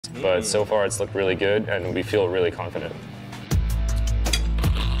but so far it's looked really good, and we feel really confident.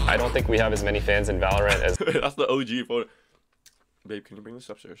 I don't think we have as many fans in Valorant as... That's the OG photo. Babe, can you bring this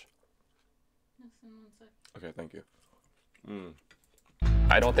upstairs? Yes, in 1 sec. Okay, thank you.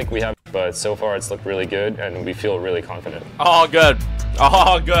 I don't think we have, but so far it's looked really good, and we feel really confident. Oh, good.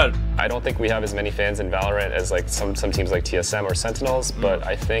 Oh, good. I don't think we have as many fans in Valorant as like some teams like TSM or Sentinels, but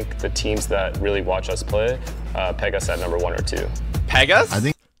I think the teams that really watch us play peg us at number 1 or 2. Peg us? I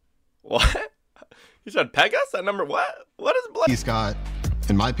think. What? You said peg us at number what? What is Blake? He's got,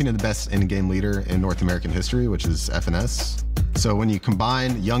 in my opinion, the best in-game leader in North American history, which is FNS. So when you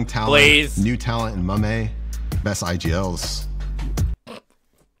combine young talent, Blaze, new talent, and Mame, best IGLs.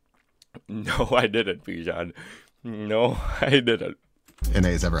 No, I didn't, Bijan. No, I didn't.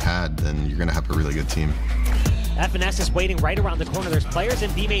 NA's ever had, then you're gonna have a really good team. FNS is waiting right around the corner. There's players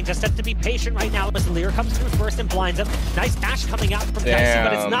in B main. Just have to be patient right now as the Lear comes through first and blinds him. Nice dash coming out from Dicey,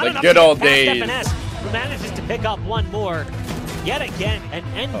 but it's not enough good to old get past days. FNS, who manages to pick up one more. Yet again, an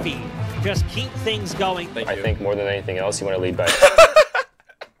Envy just keep things going. I think more than anything else, you want to lead by...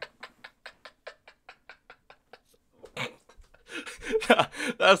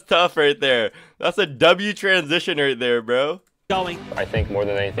 That's tough right there. That's a W transition right there, bro. I think more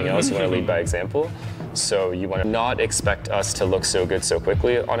than anything else, you want to lead by example. So you want to not expect us to look so good so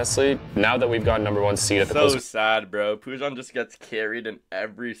quickly, honestly. Now that we've got number 1 seed at the So sad, bro. Pujan just gets carried in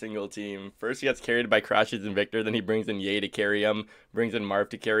every single team. First he gets carried by Crashes and Victor, then he brings in Ye to carry him, brings in Marv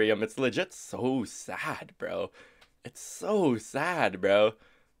to carry him. It's legit so sad, bro. It's so sad, bro.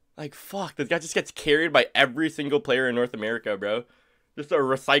 Like, fuck, this guy just gets carried by every single player in North America, bro. Just a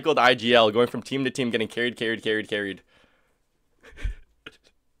recycled IGL, going from team to team, getting carried.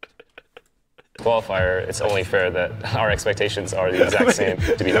 qualifier, it's only fair that our expectations are the exact same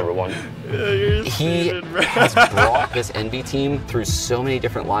to be number 1. He has brought this NB team through so many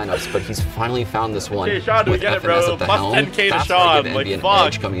different lineups, but he's finally found this one okay, Sean, with we get FNS it, bro. at the Plus helm. 10K to That's Sean. where Like, give NB fuck. an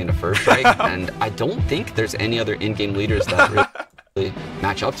edge coming into first strike, and I don't think there's any other in-game leaders that really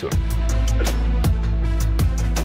match up to him.